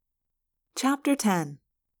Chapter 10.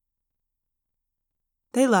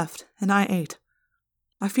 They left, and I ate.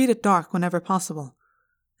 I feed it dark whenever possible.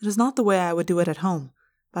 It is not the way I would do it at home,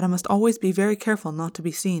 but I must always be very careful not to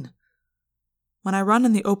be seen. When I run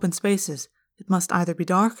in the open spaces, it must either be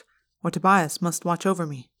dark, or Tobias must watch over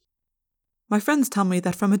me. My friends tell me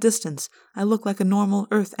that from a distance I look like a normal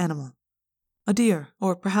earth animal, a deer,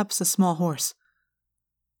 or perhaps a small horse.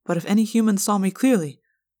 But if any human saw me clearly,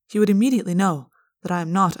 he would immediately know that I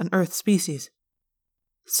am not an earth species.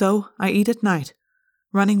 So I eat at night,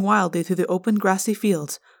 running wildly through the open grassy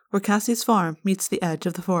fields where Cassie's farm meets the edge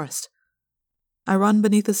of the forest. I run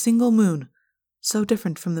beneath a single moon, so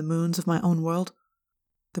different from the moons of my own world.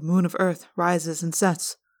 The moon of Earth rises and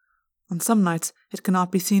sets. On some nights it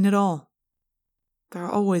cannot be seen at all. There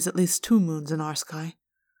are always at least 2 moons in our sky,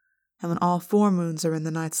 and when all 4 moons are in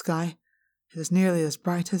the night sky, it is nearly as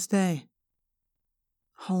bright as day.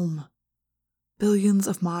 Home. Billions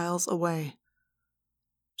of miles away.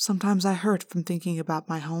 Sometimes I hurt from thinking about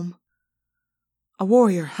my home. A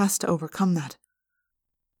warrior has to overcome that.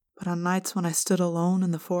 But on nights when I stood alone in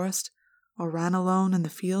the forest, or ran alone in the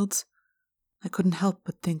fields, I couldn't help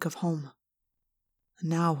but think of home. And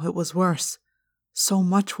now it was worse, so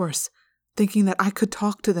much worse, thinking that I could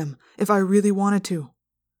talk to them if I really wanted to.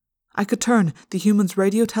 I could turn the human's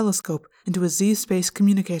radio telescope into a Z-space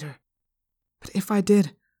communicator. But if I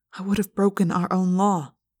did, I would have broken our own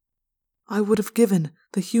law. I would have given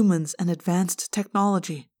the humans an advanced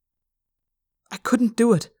technology. I couldn't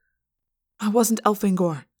do it. I wasn't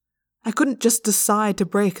Elfangor. I couldn't just decide to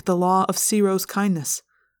break the law of Ciro's kindness.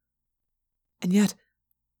 And yet,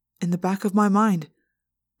 in the back of my mind,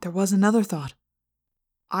 there was another thought.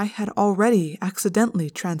 I had already accidentally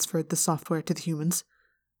transferred the software to the humans.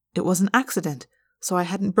 It was an accident, so I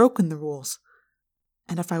hadn't broken the rules.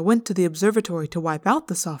 And if I went to the observatory to wipe out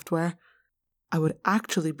the software, I would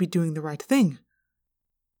actually be doing the right thing.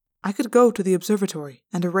 I could go to the observatory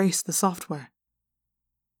and erase the software.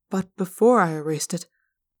 But before I erased it,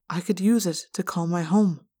 I could use it to call my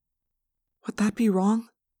home. Would that be wrong?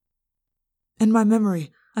 In my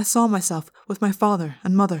memory, I saw myself with my father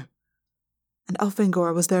and mother. And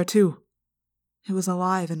Elfangor was there too. He was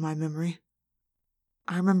alive in my memory.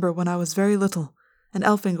 I remember when I was very little, and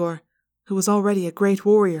Elfangor, who was already a great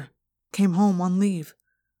warrior, came home on leave.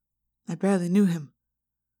 I barely knew him.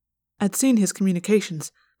 I'd seen his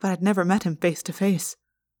communications, but I'd never met him face to face.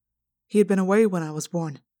 He had been away when I was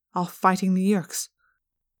born, off fighting the Yeerks.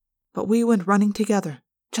 But we went running together,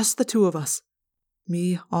 just the 2 of us.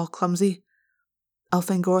 Me, all clumsy.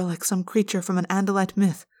 Elfangor like some creature from an Andalite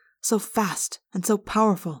myth, so fast and so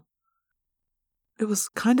powerful. It was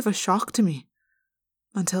kind of a shock to me.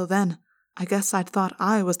 Until then, I guess I'd thought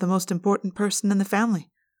I was the most important person in the family.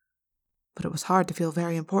 But it was hard to feel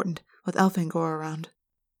very important with Elfangor around.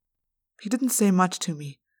 He didn't say much to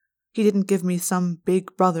me. He didn't give me some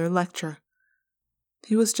big brother lecture.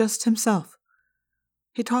 He was just himself.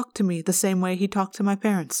 He talked to me the same way he talked to my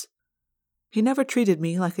parents. He never treated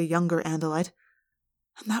me like a younger Andalite,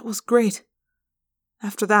 and that was great.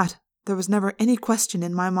 After that, there was never any question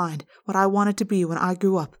in my mind what I wanted to be when I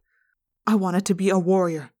grew up. I wanted to be a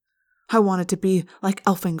warrior. I wanted to be like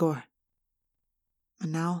Elfangor.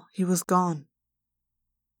 And now he was gone.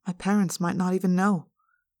 My parents might not even know.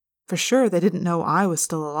 For sure they didn't know I was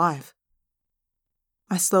still alive.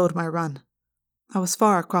 I slowed my run. I was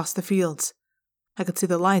far across the fields. I could see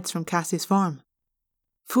the lights from Cassie's farm.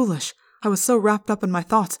 Foolish, I was so wrapped up in my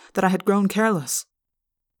thoughts that I had grown careless.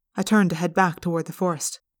 I turned to head back toward the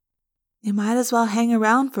forest. "You might as well hang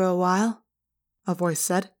around for a while," a voice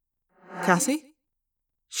said. Cassie?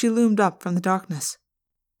 She loomed up from the darkness.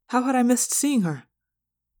 How had I missed seeing her?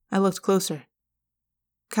 I looked closer.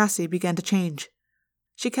 Cassie began to change.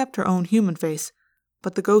 She kept her own human face,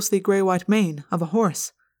 but the ghostly grey-white mane of a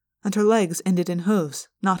horse, and her legs ended in hooves,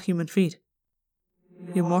 not human feet.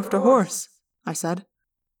 "You morphed a horse," I said.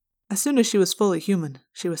 As soon as she was fully human,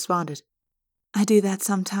 she responded. "I do that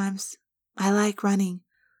sometimes. I like running.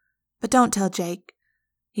 But don't tell Jake.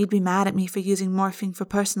 He'd be mad at me for using morphing for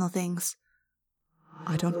personal things."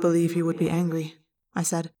 "I don't believe he would be angry," I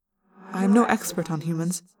said. "I am no expert on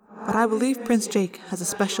humans, but I believe Prince Jake has a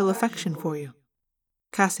special affection for you."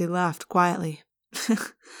 Cassie laughed quietly.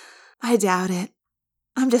 "I doubt it.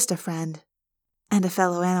 I'm just a friend. And a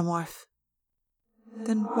fellow Animorph."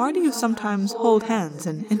 "Then why do you sometimes hold hands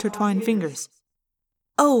and intertwine fingers?"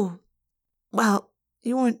 "Oh, well,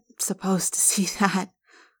 you weren't supposed to see that."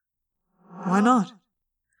 "Why not?"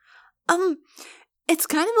 It's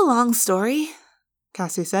kind of a long story,"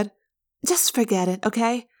 Cassie said. "Just forget it,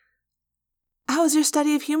 okay? How's your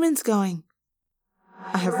study of humans going?"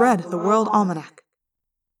 "I have read the World Almanac."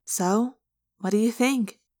 "So? What do you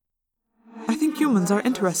think? I think humans are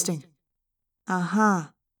interesting. Uh-huh.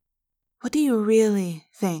 What do you really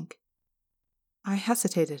think? I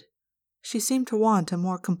hesitated. She seemed to want a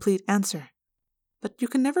more complete answer. But you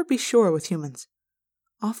can never be sure with humans.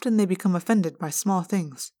 Often they become offended by small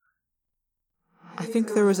things. I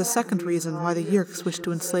think there is a second reason why the Yeerks wish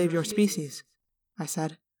to enslave your species, I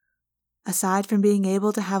said. Aside from being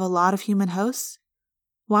able to have a lot of human hosts?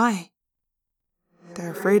 Why?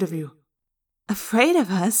 They're afraid of you. Afraid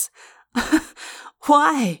of us?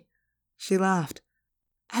 Why? She laughed.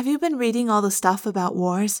 Have you been reading all the stuff about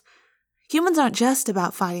wars? Humans aren't just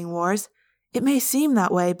about fighting wars. It may seem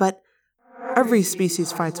that way, but... Every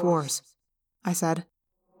species fights wars, I said.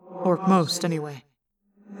 Or most, anyway.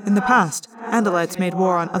 In the past, Andalites made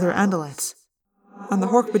war on other Andalites. And the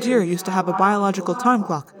Hork-Bajir used to have a biological time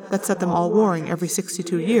clock that set them all warring every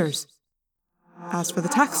 62 years. As for the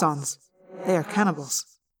taxons, they are cannibals.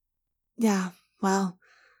 Yeah, well,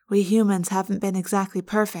 we humans haven't been exactly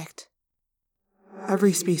perfect.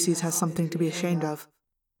 Every species has something to be ashamed of,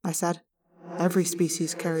 I said. Every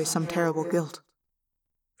species carries some terrible guilt.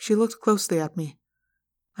 She looked closely at me.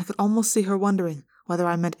 I could almost see her wondering whether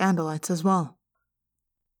I meant Andalites as well.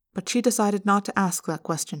 But she decided not to ask that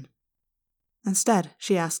question. Instead,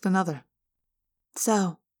 she asked another.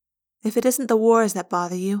 So, if it isn't the wars that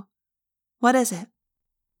bother you, what is it?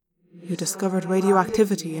 You discovered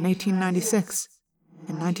radioactivity in 1896.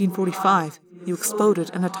 In 1945, you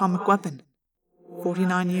exploded an atomic weapon.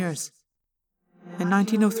 49 years. In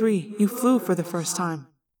 1903, you flew for the first time.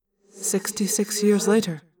 66 years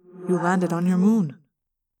later, you landed on your moon.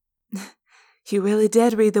 You really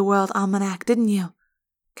did read the World Almanac, didn't you?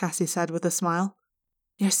 Cassie said with a smile.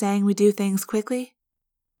 You're saying we do things quickly?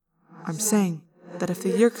 I'm saying that if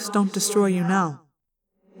the Yeerks don't destroy you now,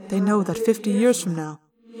 they know that 50 years from now,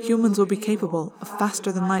 humans will be capable of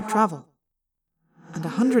faster-than-light travel. And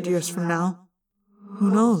 100 years from now,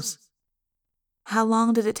 who knows? How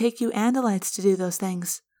long did it take you Andalites to do those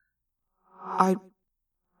things? I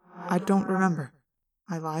don't remember,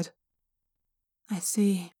 I lied. I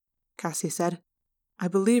see, Cassie said. I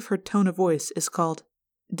believe her tone of voice is called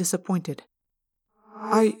disappointed.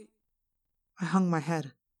 I hung my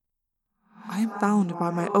head. I am bound by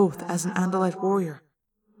my oath as an Andalite warrior.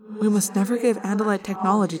 We must never give Andalite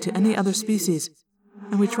technology to any other species,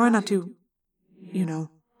 and we try not to,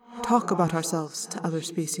 talk about ourselves to other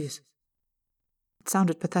species. It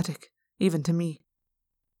sounded pathetic, even to me.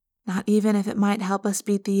 Not even if it might help us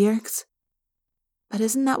beat the Yeerks? But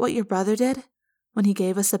isn't that what your brother did, when he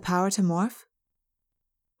gave us the power to morph?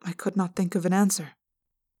 I could not think of an answer.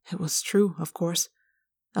 It was true, of course.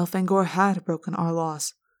 Elfangor had broken our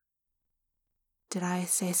laws. Did I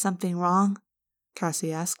say something wrong?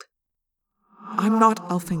 Cassie asked. I'm not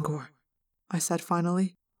Elfangor, I said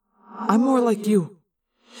finally. I'm more like you,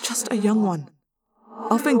 just a young one.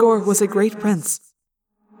 Elfangor was a great prince.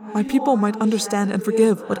 My people might understand and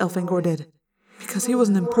forgive what Elfangor did, because he was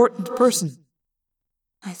an important person.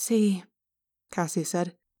 I see, Cassie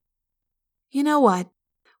said. You know what?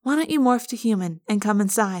 Why don't you morph to human and come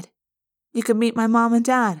inside? You could meet my mom and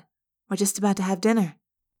dad. We're just about to have dinner.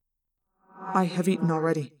 I have eaten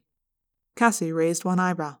already. Cassie raised one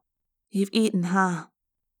eyebrow. You've eaten, huh?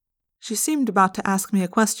 She seemed about to ask me a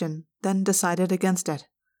question, then decided against it.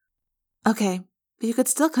 Okay, but you could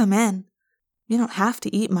still come in. You don't have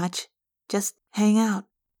to eat much. Just hang out.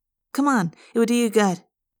 Come on, it would do you good.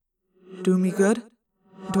 Do me good?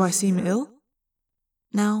 Do I seem ill?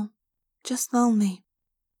 No, just lonely.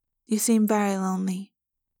 You seem very lonely.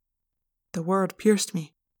 The word pierced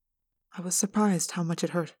me. I was surprised how much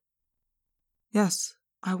it hurt. Yes,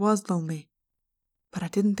 I was lonely, but I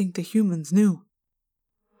didn't think the humans knew.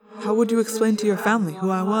 How would you explain to your family who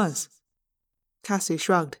I was? Cassie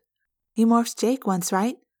shrugged. You morphed Jake once,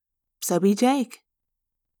 right? So be Jake.